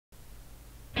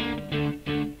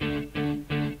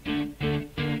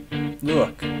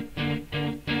Look,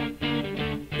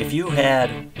 if you had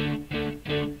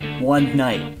one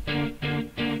night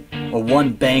or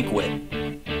one banquet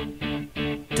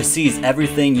to seize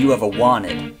everything you ever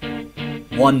wanted,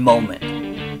 one moment,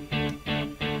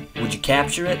 would you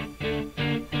capture it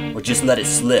or just let it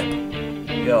slip?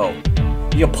 Yo,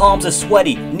 your palms are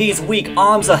sweaty, knees weak,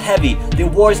 arms are heavy. The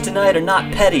awards tonight are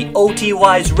not petty,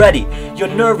 OTY's ready. You're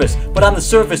nervous, but on the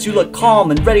surface you look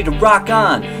calm and ready to rock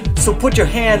on. So put your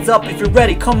hands up if you're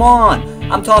ready, come on.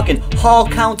 I'm talking Hall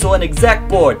Council and Exec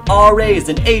Board, RAs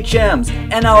and HMs,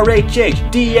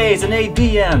 NRHH, DAs and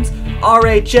ADMs,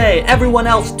 RHA, everyone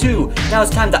else too. Now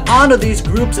it's time to honor these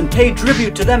groups and pay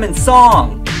tribute to them in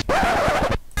song.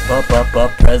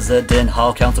 President,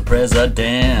 Hall Council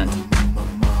President.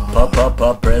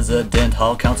 President,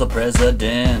 Hall Council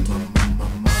President.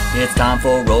 It's time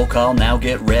for roll call, now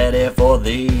get ready for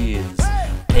these.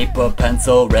 Paper,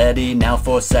 pencil ready now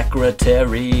for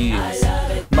secretaries.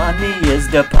 Money is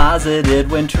deposited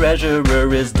when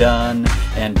treasurer is done.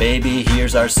 And baby,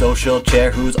 here's our social chair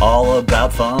who's all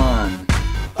about fun.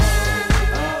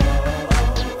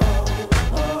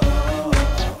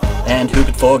 And who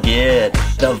could forget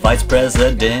the vice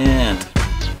president?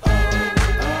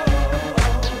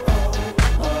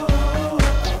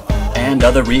 And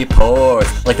other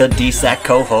reports like the DSAC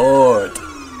cohort.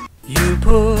 You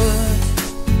put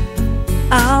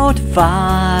out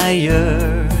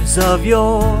fires of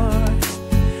your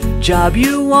job,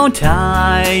 you won't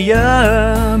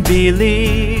tire.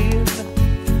 Believe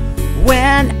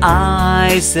when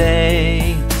I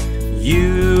say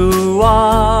you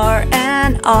are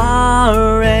an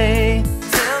RA.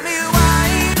 Tell me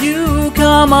why You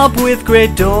come up with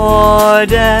great door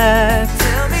decks.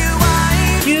 Tell me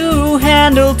why You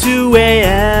handle 2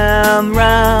 AM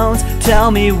rounds.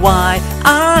 Tell me why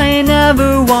I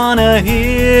never wanna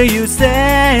hear you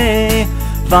say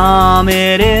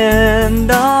vomit in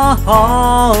the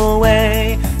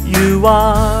hallway. You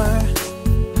are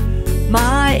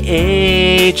my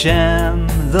HM,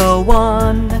 the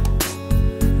one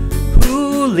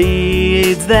who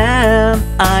leads them.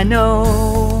 I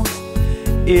know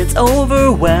it's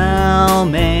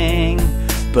overwhelming,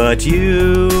 but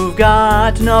you've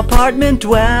got an apartment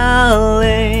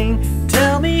dwelling.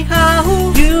 Tell me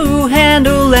how you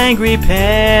handle angry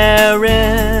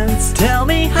parents. Tell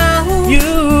me how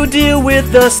you deal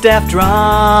with the staff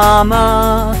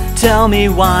drama. Tell me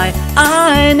why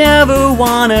I never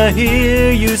wanna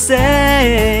hear you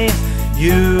say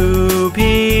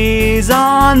UP's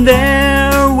on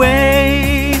their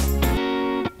way.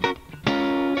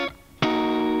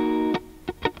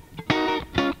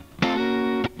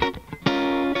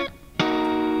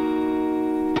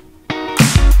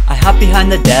 I hop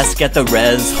behind the desk at the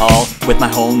res hall with my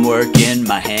homework in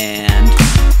my hand.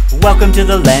 Welcome to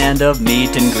the land of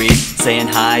meet and greet, saying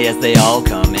hi as they all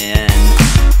come in.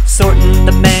 Sorting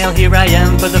the mail, here I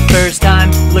am for the first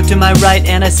time. Look to my right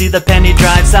and I see the Penny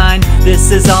Drive sign.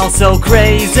 This is all so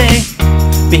crazy.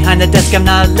 Behind the desk I'm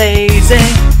not lazy.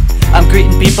 I'm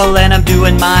greeting people and I'm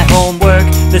doing my homework.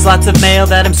 There's lots of mail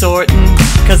that I'm sorting,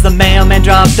 cause the mailman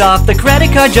dropped off the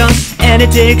credit card junk. And it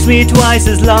takes me twice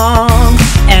as long.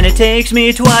 And it takes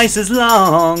me twice as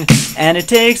long. And it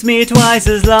takes me twice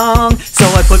as long. So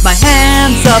I put my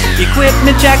hands up,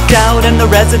 equipment checked out, and the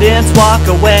residents walk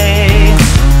away.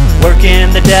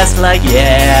 Working the desk like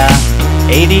yeah,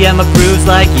 ADM approves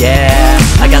like yeah.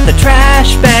 I got the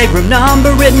trash bag room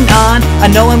number written on. I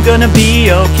know I'm gonna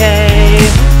be okay.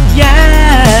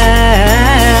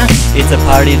 Yeah, it's a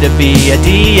party to be a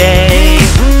DA.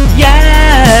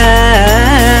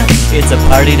 Yeah, it's a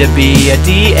party to be a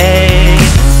DA.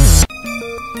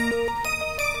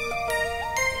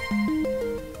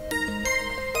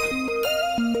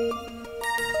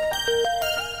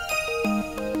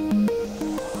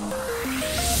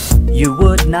 You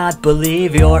would not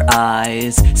believe your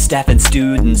eyes. Staff and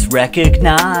students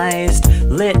recognized,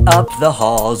 lit up the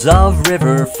halls of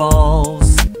River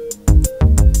Falls.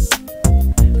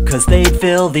 Cause they'd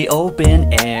fill the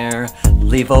open air,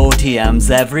 leave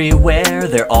OTMs everywhere.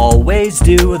 They're always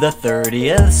due the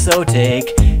 30th, so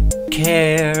take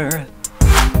care.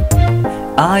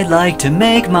 I like to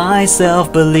make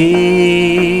myself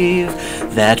believe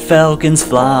that falcons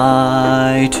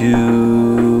fly together.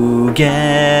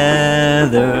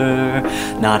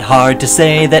 Not hard to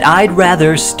say that I'd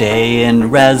rather stay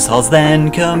in res halls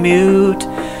than commute.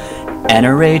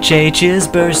 NRHH is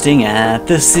bursting at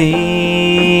the seams.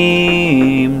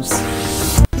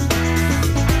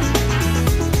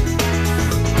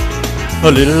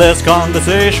 A little less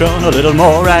conversation, a little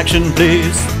more action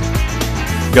please.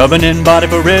 Governing body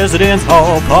for residence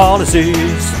hall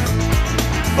policies.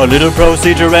 A little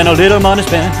procedure and a little money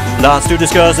spent, lots to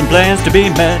discuss and plans to be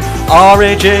met.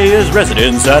 RHA is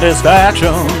resident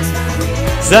satisfaction.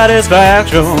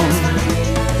 Satisfaction.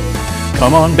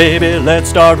 Come on baby, let's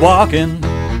start walking.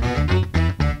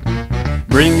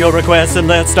 Bring your requests and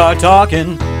let's start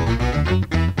talking.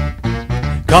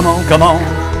 Come on, come on.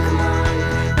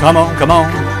 Come on, come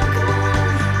on.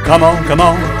 Come on, come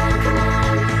on.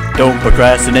 Don't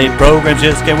procrastinate, programs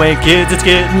just can't wait. Kids, it's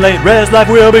getting late, res life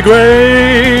will be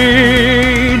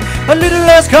great. A little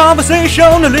less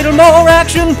conversation, a little more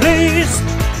action please.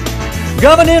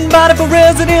 Governing body for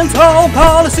residents, all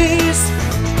policies.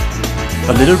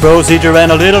 A little procedure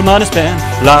and a little money spent,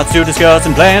 lots to discuss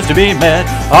and plans to be met.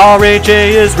 RHA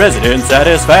is resident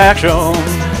satisfaction.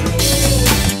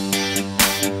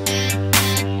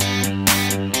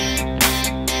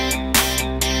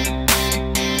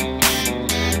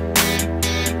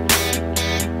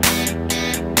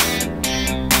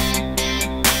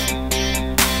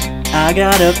 I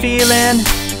got a feeling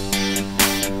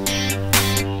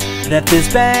that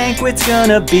this banquet's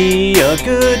gonna be a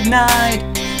good night.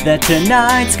 That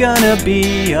tonight's gonna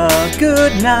be a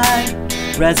good night.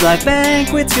 Res Life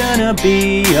Banquet's gonna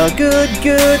be a good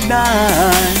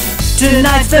night.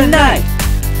 Tonight's the night,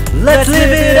 let's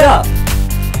live it up.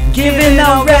 Giving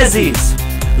out resis,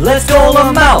 let's dole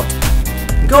them out.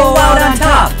 Go out on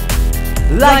top,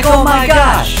 like oh my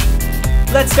gosh.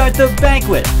 Let's start the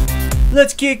banquet,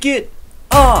 let's kick it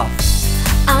off.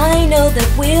 I know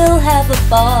that we'll have a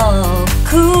ball.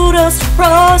 Kudos to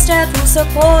pro staff who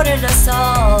supported us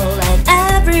all, and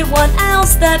everyone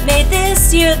else that made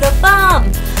this year the bomb.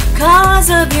 Cause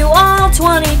of you all,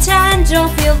 2010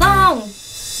 don't feel long.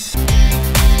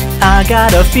 I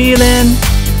got a feeling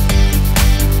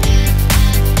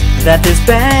that this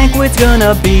banquet's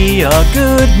gonna be a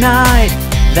good night.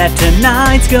 That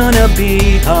tonight's gonna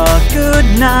be a good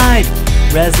night.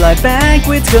 Res Life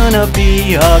Banquet's gonna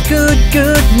be a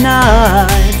good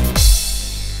night.